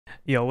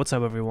Yo, what's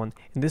up everyone?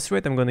 In this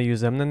raid I'm gonna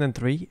use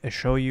M993 and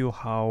show you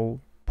how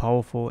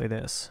powerful it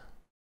is.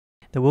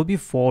 There will be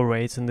 4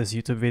 raids in this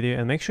YouTube video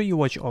and make sure you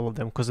watch all of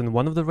them, because in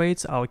one of the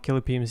raids I'll kill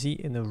a PMC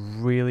in a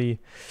really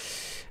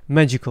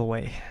magical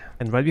way.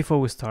 And right before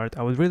we start,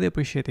 I would really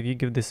appreciate if you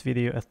give this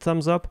video a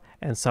thumbs up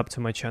and sub to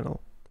my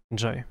channel.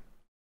 Enjoy!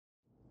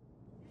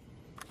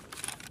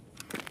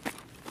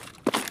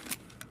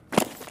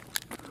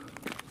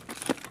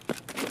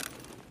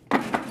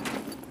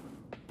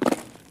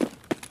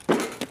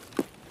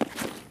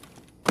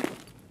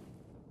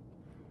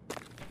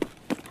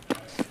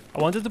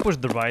 I wanted to push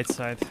the right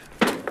side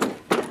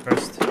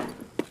first.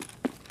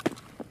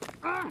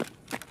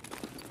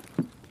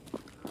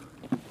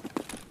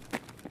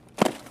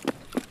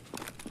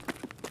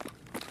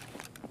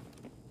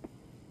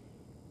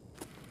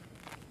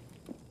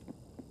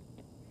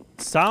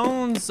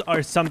 Sounds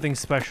are something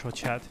special,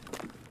 chat.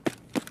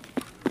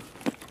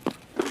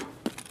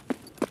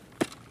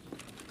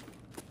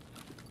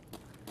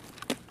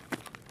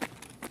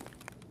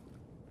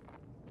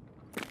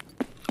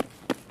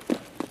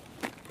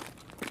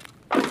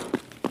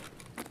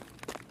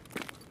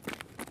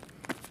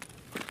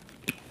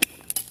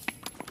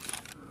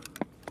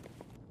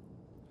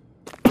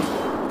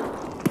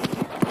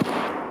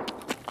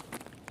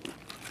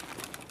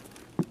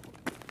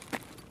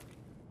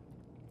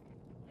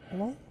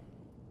 Hello?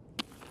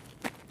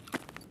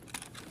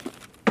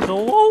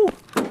 Hello?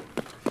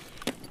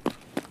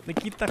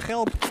 Nikita,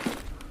 help!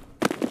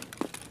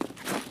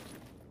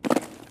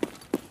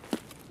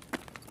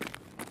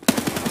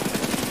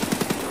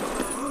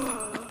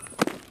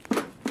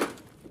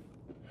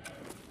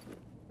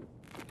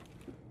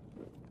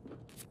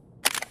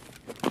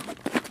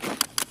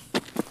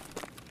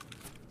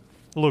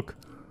 Look,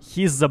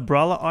 his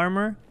Zabrala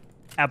armor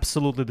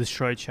absolutely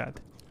destroyed,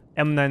 chat.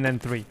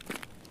 M993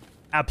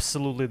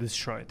 absolutely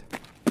destroyed.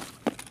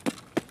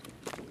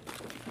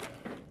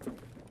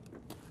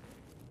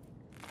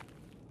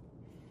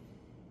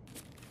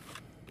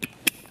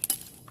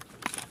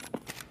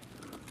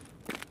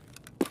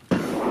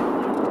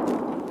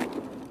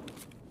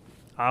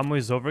 Ammo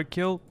is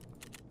overkill?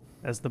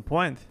 That's the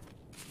point.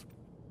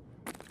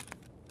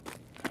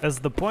 That's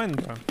the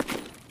point, bro.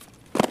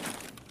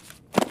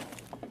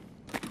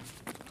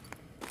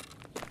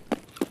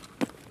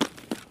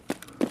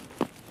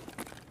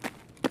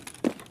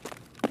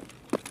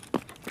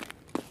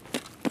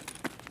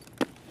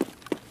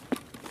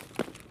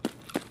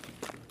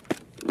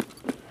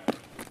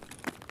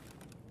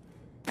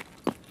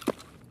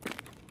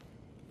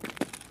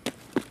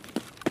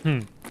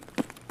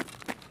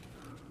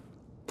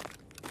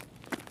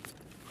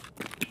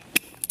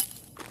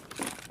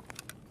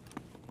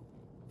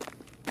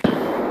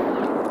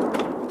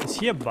 Is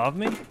he above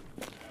me?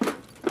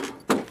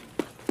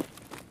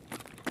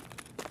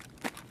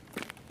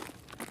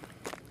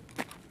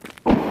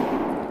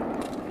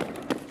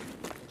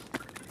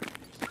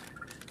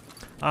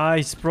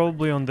 He's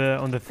probably on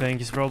the thing.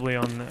 He's probably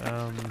on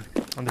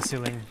the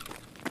ceiling,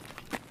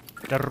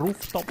 the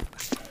rooftop.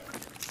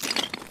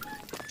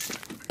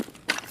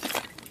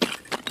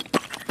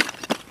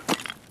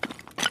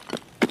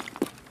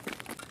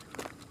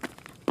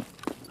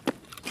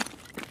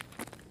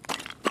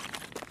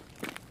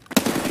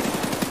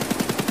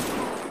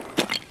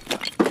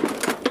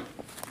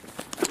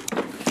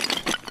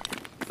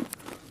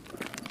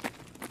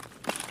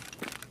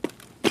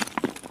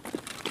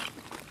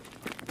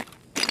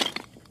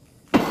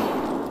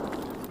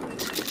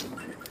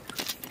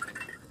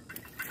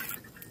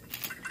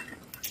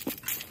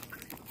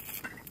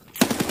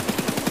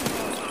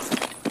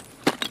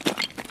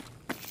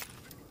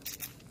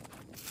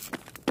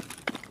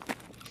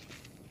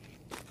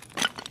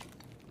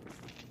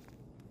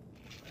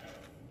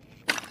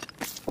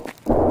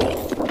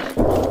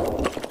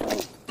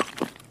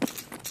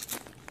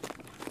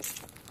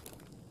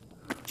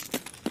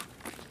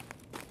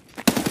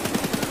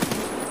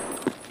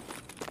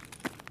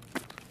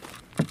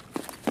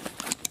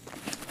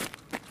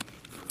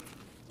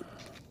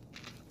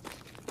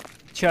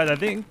 Chad, I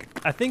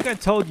think I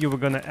told you we're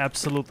gonna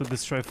absolutely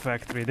destroy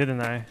factory,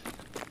 didn't I?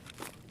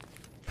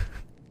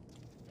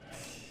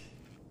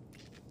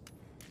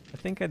 I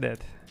think I did.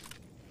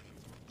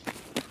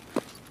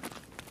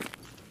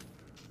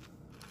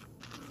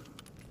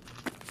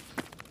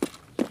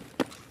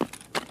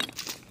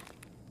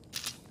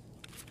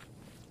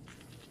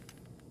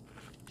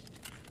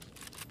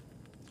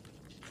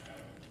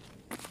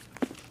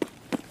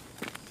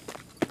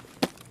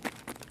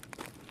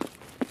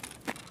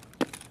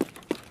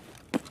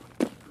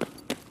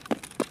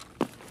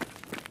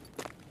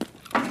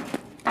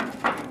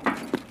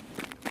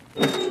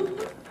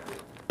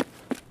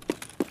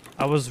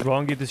 I was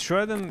wrong, you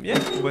destroyed them, yeah,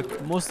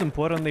 but most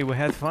importantly, we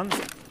had fun.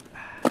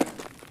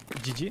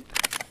 GG.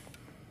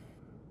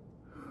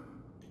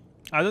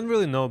 I don't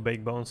really know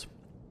Bake Bones.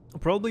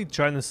 Probably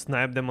trying to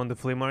snipe them on the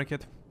flea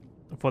market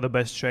for the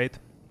best trade,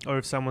 or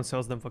if someone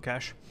sells them for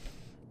cash.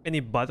 Any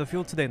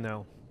Battlefield today?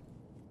 No.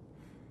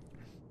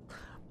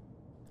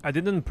 I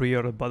didn't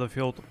pre-order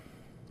Battlefield,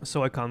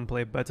 so I can't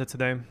play beta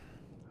today.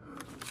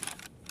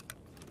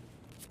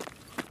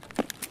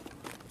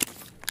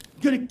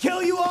 Gonna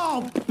kill you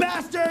all,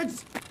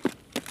 bastards!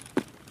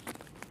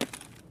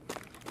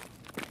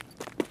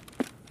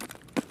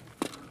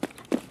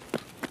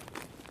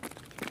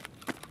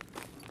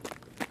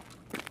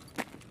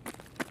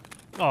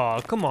 Oh,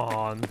 come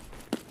on.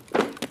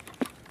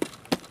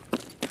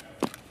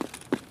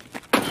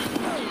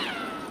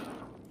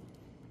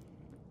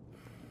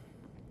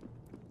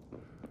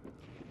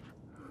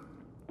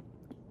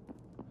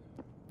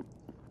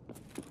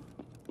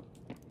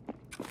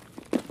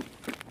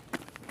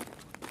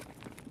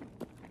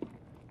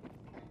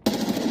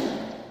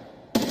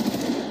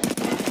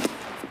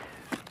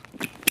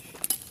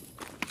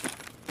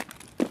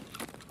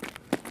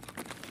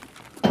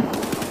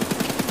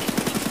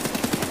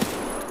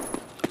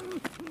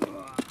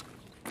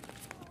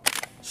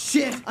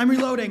 Shit, I'm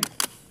reloading.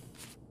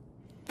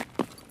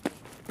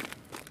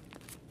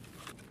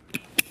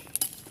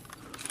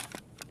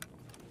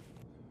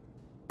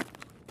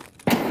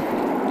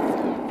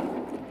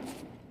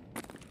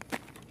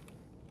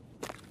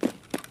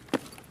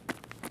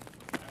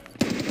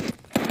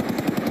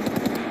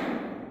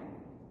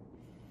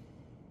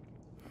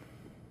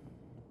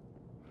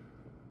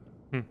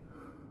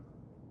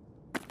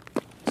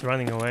 It's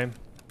running away.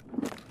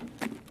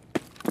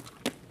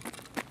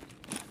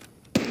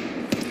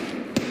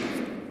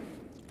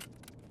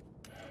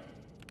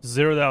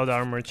 Zeroed out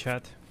armor,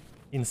 chat.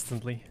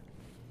 Instantly.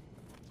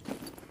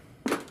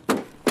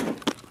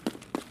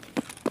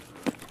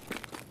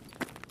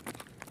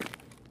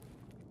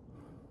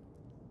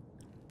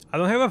 I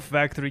don't have a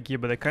factory key,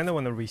 but I kinda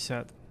wanna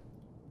reset.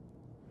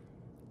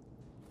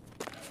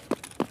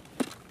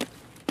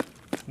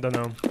 Don't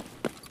know.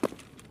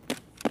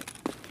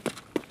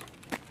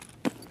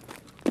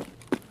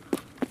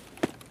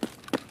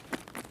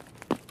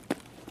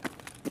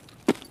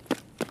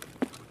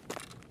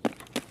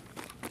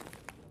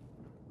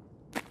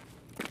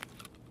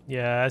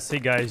 Yeah, I see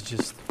guys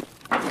just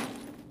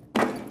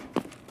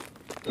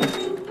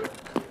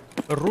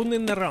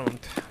running around.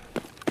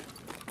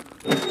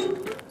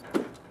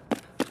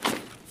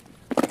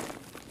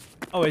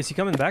 Oh, is he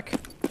coming back?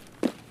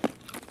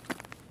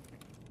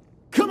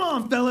 Come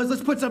on, fellas,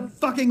 let's put some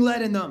fucking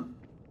lead in them.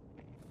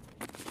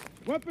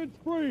 Weapons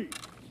free.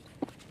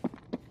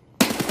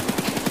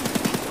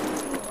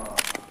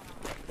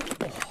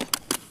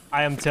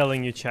 I am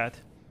telling you, chat.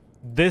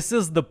 This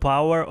is the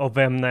power of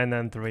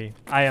M993.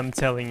 I am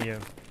telling you.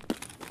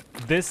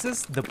 This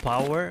is the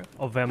power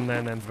of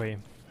M993.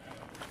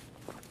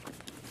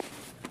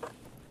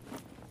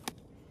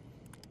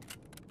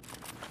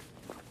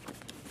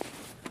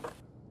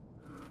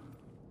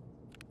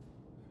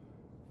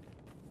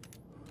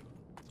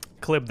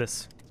 Clip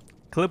this.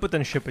 Clip it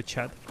and ship it,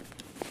 chat.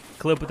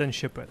 Clip it and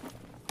ship it.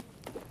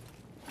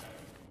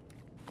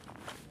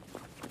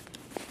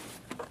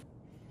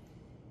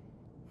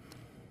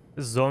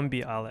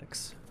 Zombie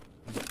Alex.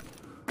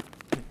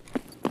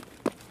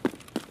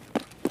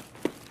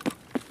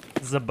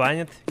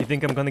 Zabanned? You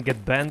think I'm gonna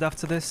get banned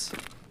after this?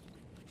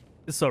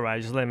 It's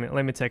alright, just let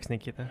me text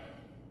Nikita.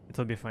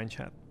 It'll be fine,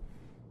 chat.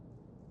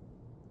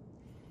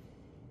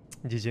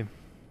 GG.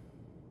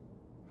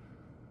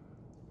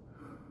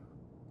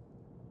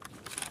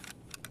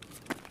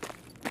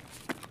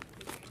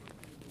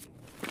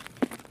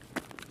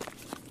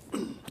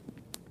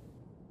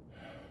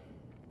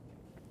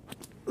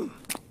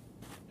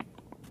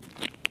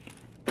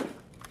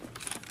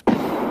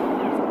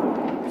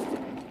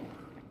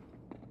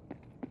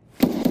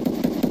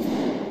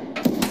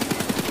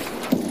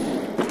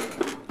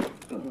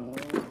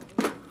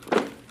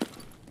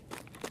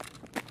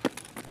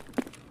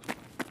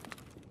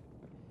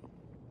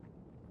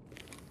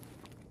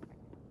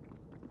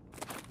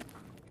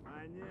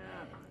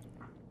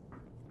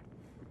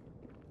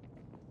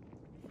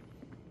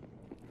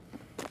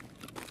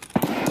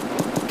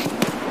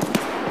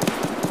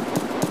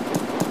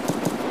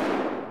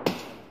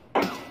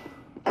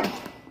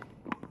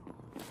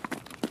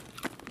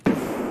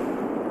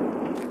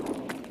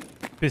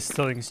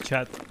 Pistolings,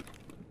 chat.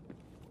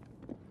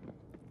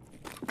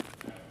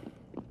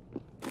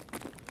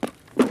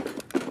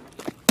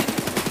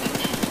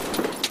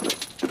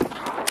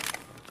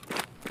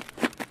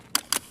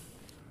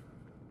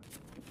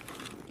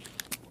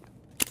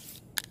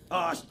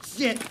 Oh,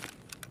 shit.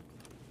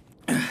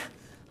 I'm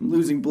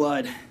losing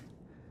blood.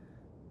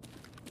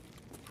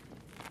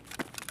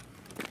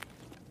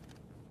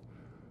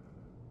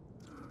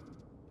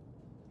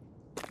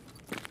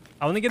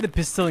 I wanna get the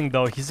pistoling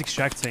though, he's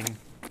extracting.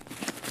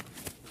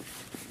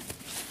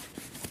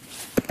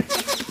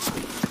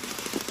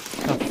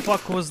 The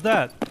fuck was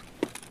that?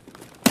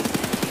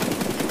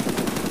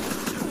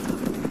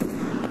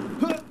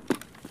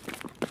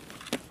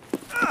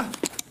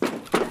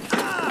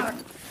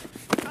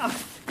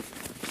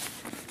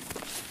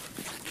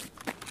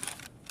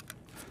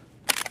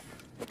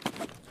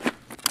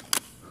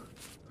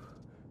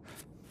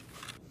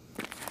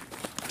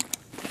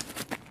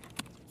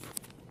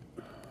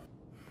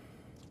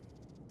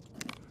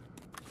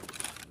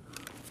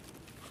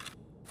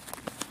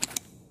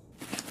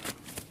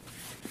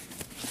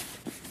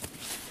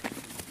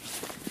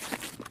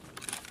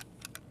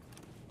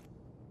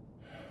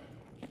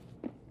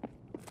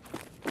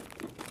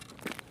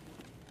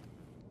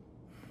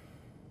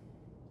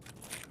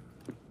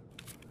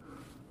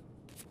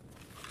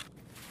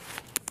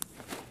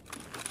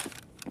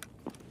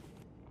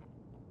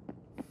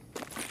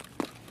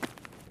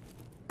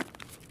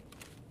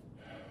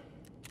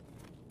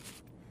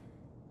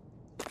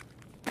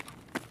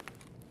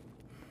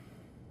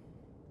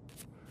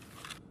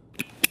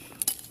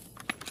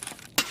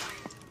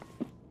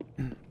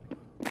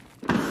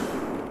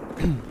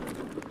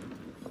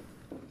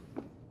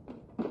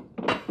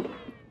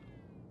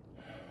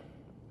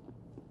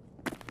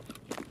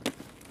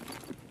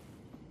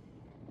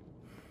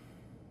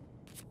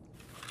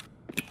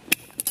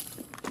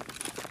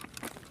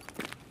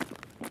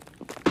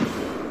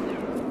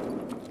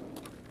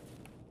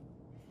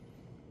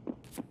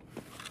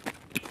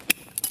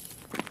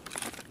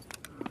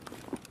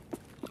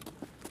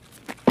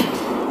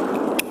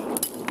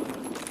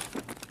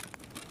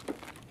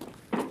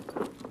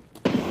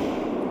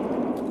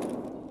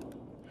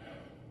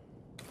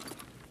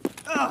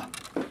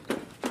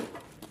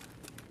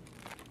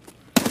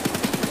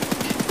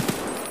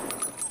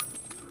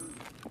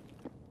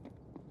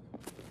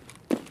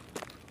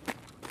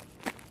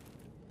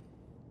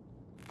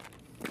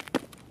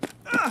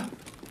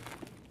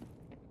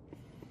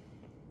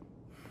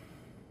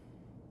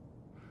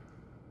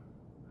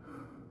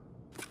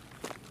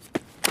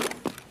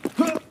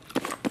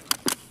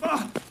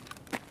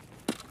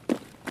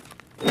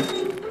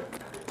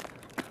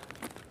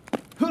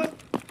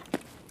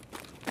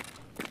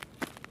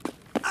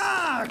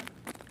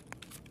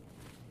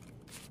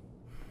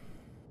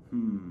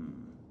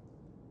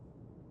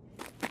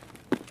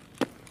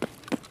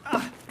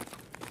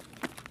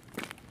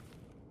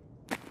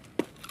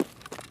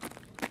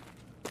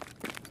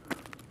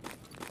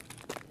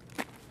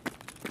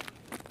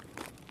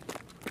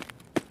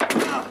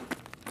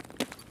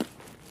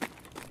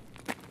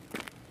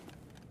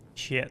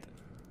 Shit.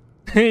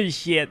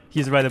 Shit.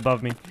 He's right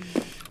above me.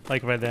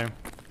 Like right there.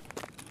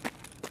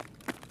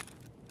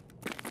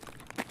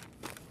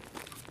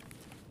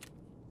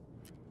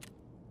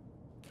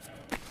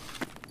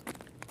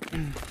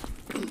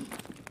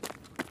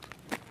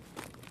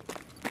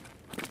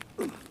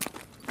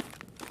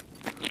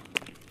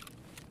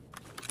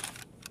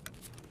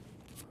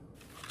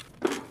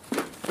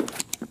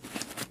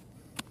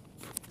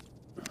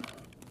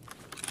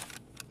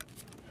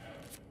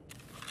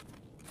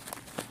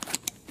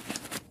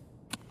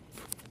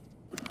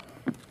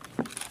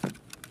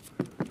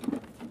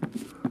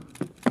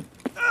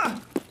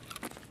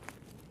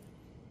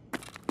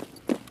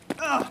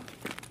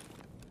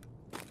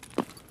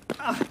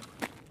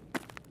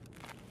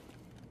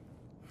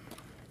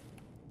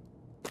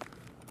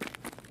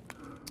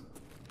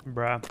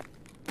 Bruh.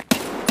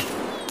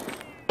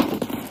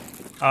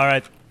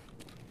 Alright.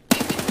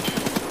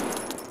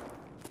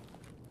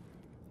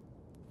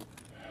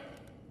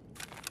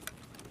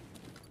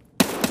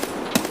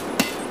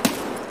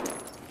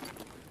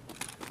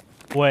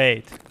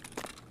 Wait.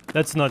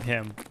 That's not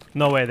him.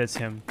 No way that's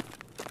him.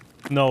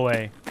 No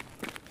way.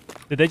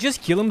 Did I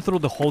just kill him through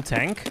the whole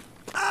tank?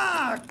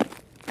 Ah!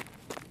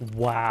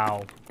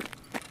 Wow.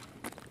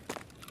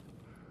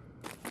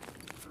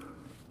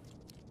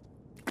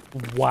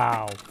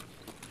 Wow.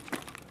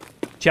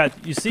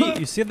 Chat, you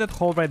see that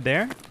hole right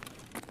there?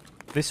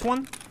 This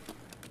one?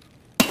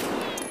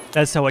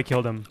 That's how I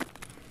killed him.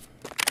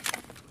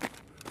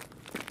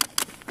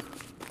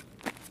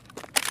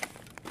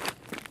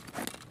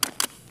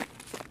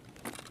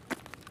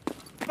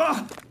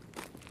 Ah!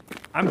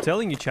 I'm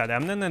telling you, chat,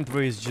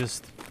 M993 is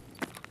just...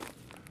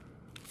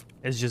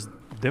 It's just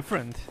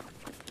different.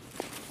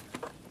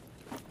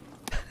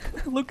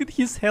 Look at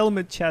his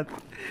helmet, chat.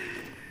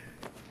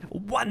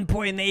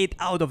 1.8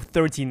 out of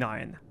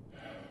 39.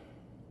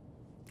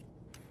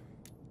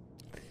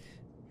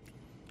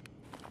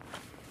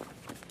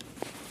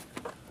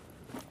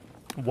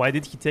 Why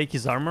did he take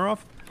his armor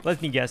off?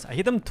 Let me guess. I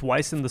hit him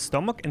twice in the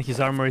stomach and his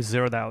armor is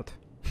zeroed out.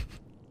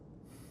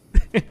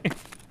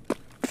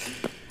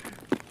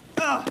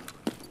 Ah!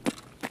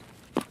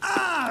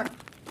 Ah!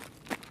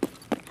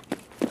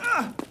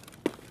 Ah!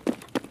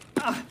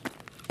 Ah!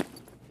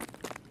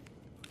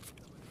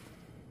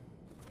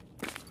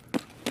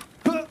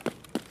 Huh!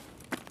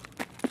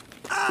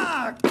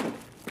 Ah!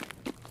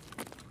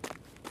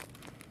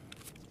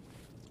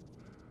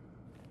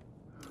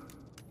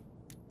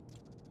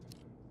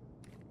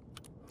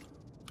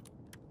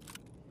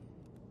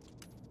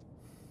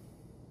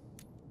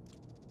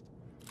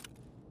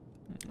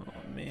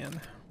 Oh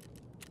man.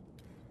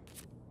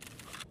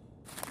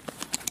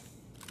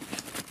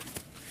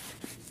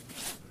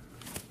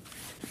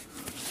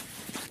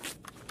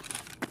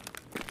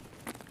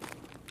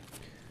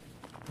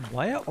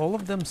 Why are all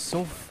of them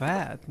so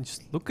fat?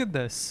 Just look at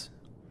this.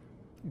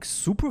 Like,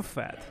 super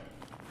fat.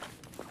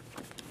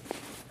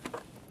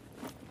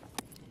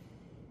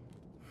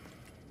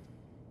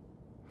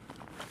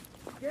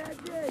 Yeah,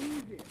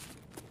 easy.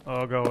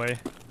 Oh, go away.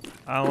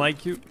 I don't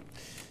like you.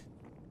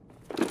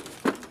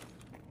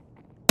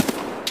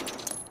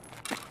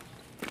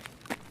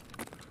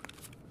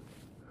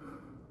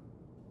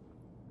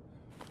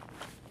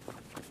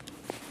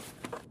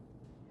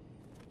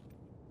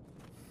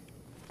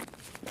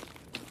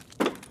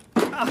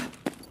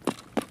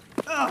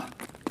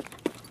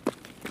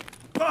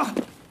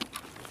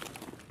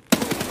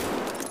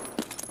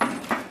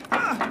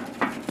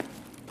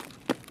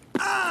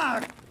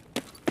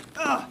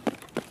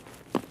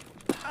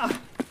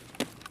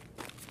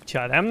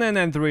 Chat,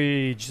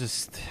 M993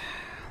 just...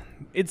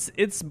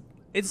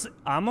 It's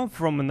ammo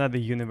from another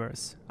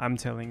universe, I'm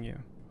telling you.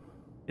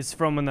 It's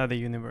from another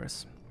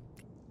universe.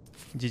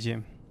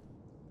 GG.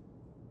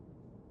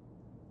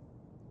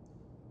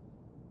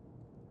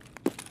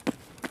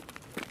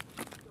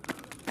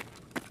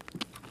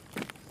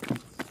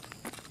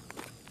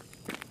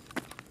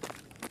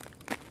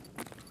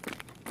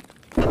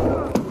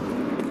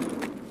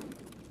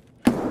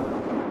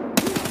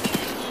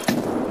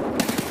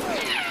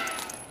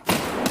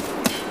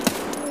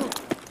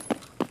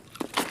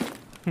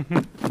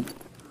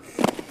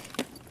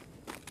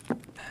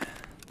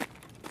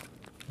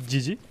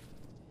 GG.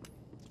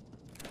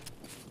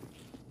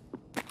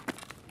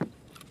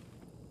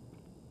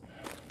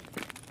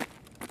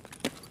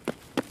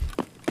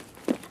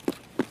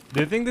 Do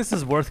you think this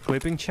is worth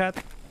clipping, chat?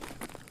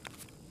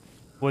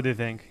 What do you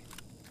think?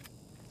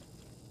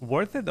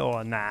 Worth it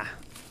or nah?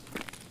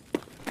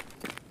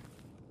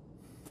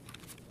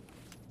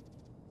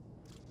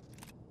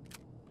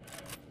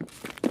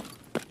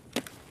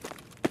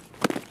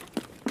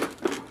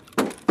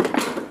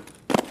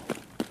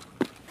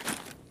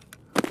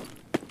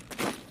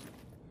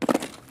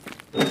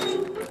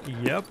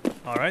 Yep,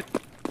 alright.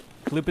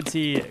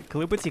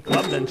 Clippity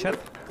club then, chat.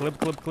 Clip.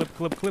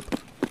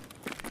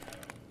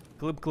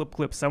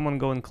 Clip. Someone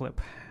go and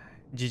clip.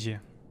 GG.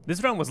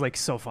 This round was like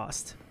so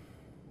fast.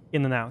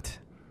 In and out.